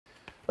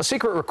A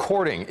secret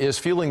recording is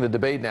fueling the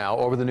debate now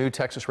over the new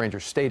Texas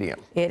Rangers stadium.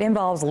 It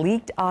involves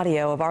leaked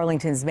audio of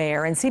Arlington's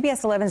mayor, and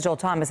CBS 11's Joel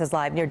Thomas is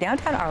live near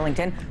downtown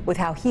Arlington with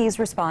how he's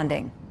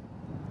responding.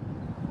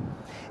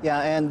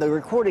 Yeah, and the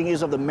recording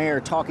is of the mayor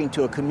talking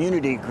to a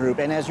community group.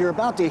 And as you're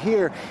about to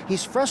hear,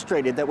 he's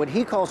frustrated that what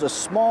he calls a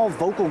small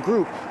vocal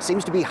group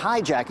seems to be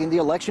hijacking the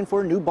election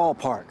for a new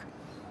ballpark.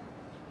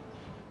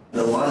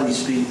 A lot of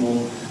these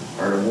people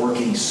are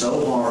working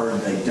so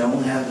hard, they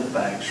don't have the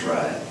facts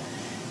right.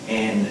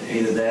 And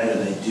either that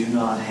or they do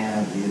not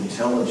have the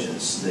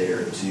intelligence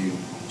there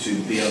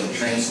to be able to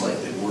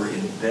translate that we're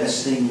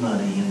investing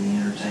money in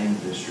the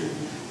entertainment district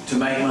to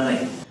make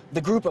money. The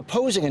group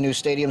opposing a new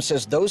stadium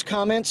says those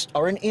comments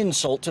are an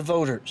insult to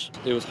voters.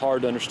 It was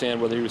hard to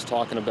understand whether he was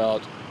talking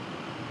about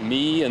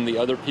me and the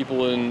other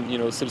people in,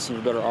 Citizens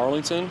for Better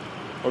Arlington,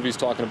 or if he was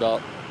talking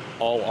about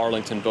all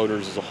Arlington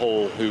voters as a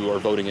whole who are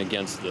voting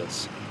against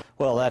this.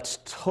 Well, that's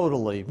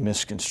totally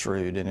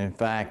misconstrued, and in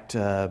fact,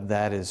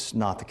 that is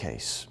not the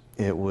case.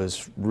 It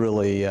was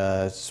really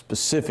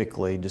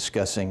specifically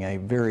discussing a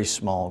very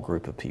small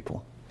group of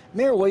people.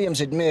 Mayor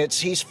Williams admits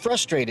he's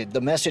frustrated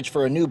the message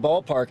for a new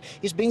ballpark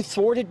is being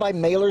thwarted by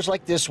mailers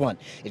like this one.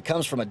 It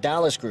comes from a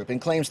Dallas group and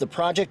claims the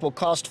project will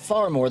cost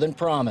far more than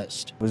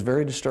promised. It was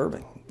very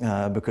disturbing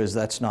because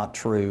that's not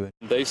true.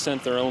 They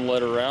sent their own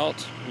letter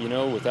out,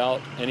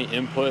 without any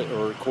input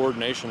or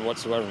coordination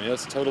whatsoever. I mean,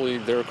 that's totally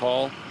their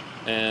call,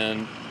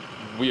 and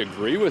we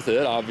agree with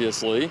it,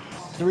 obviously.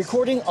 The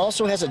recording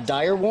also has a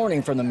dire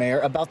warning from the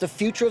mayor about the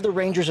future of the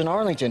Rangers in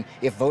Arlington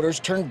if voters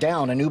turn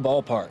down a new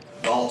ballpark.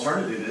 The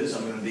alternative is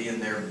I'm going to be in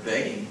there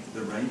begging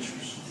the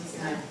Rangers.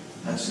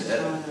 That's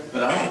it.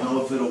 But I don't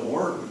know if it'll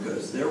work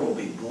because there will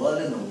be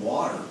blood in the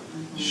water.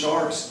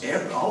 Sharks,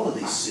 all of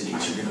these cities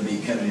are going to be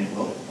coming in.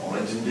 Well,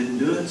 Arlington didn't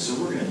do it,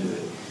 so we're going to do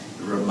it.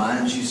 It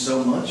reminds you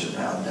so much of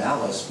how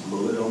Dallas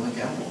blew it on the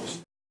Cowboys.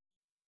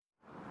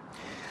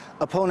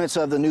 Opponents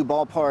of the new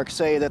ballpark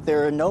say that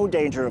there are no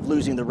danger of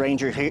losing the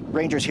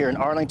Rangers here in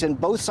Arlington.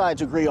 Both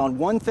sides agree on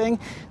one thing: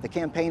 the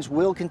campaigns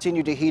will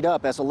continue to heat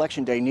up as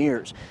Election Day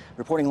nears.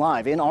 Reporting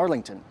live in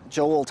Arlington,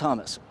 Joel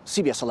Thomas,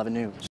 CBS 11 News.